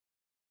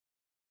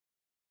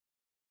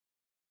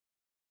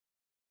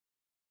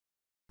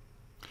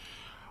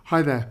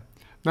Hi there.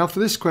 Now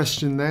for this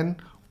question then,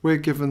 we're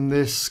given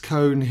this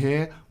cone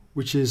here,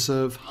 which is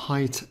of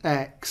height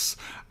x,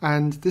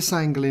 and this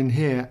angle in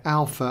here,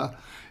 alpha,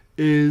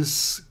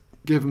 is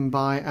given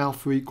by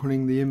alpha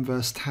equaling the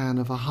inverse tan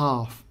of a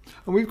half.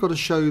 And we've got to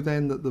show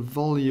then that the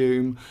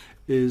volume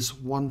is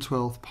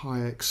 1/12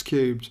 pi x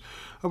cubed.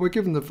 And we're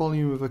given the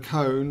volume of a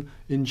cone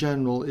in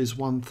general is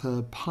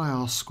 1/3 pi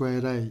r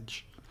squared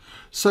h.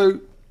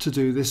 So to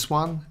do this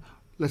one,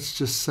 let's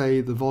just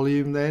say the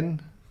volume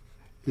then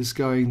is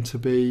going to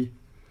be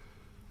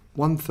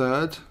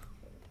 1/3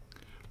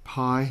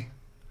 pi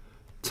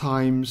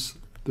times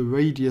the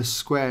radius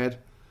squared.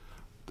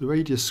 The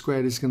radius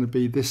squared is going to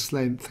be this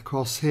length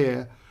across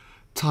here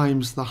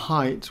times the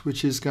height,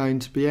 which is going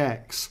to be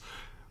x.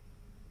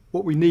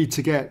 What we need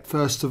to get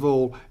first of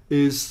all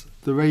is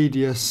the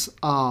radius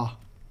r.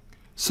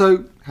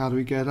 So how do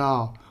we get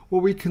r?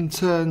 Well, we can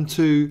turn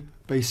to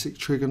basic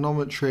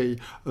trigonometry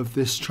of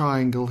this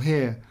triangle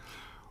here.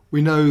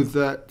 We know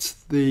that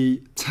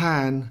the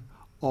tan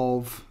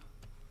of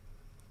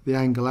the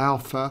angle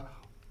alpha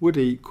would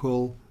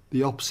equal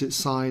the opposite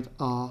side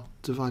r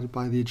divided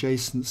by the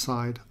adjacent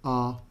side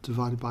r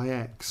divided by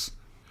x.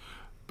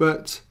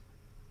 But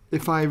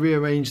if I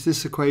rearrange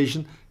this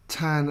equation,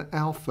 tan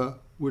alpha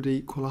would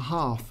equal a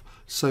half.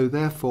 So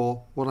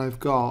therefore what I've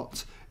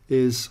got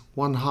is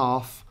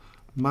 1/2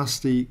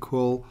 must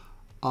equal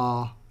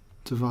r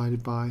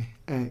divided by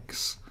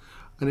x.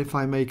 And if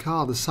I make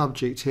r the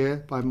subject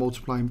here by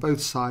multiplying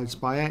both sides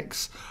by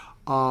x,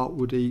 r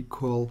would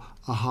equal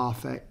a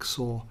half x,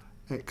 or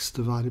x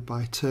divided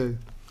by 2.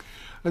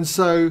 And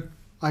so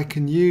I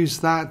can use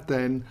that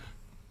then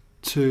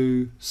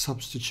to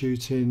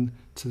substitute in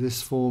to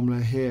this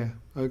formula here.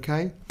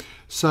 Okay,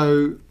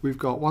 so we've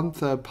got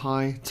 1/3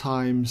 pi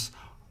times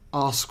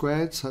r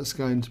squared, so that's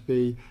going to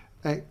be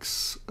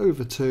x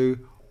over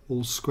 2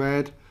 all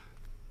squared,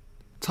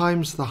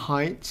 times the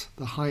height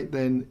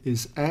then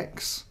is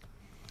x.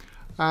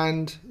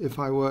 And if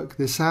I work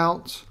this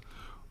out,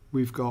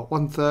 we've got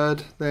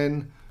 1/3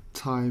 then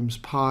times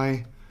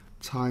pi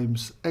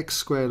times x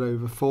squared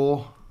over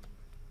 4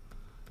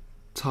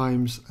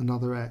 times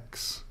another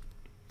x.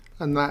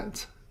 And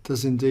that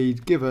does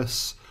indeed give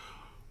us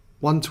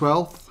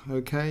 1/12,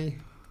 okay,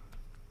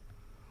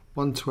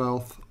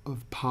 1/12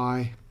 of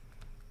pi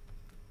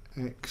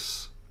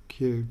x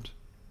cubed.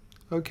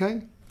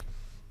 Okay.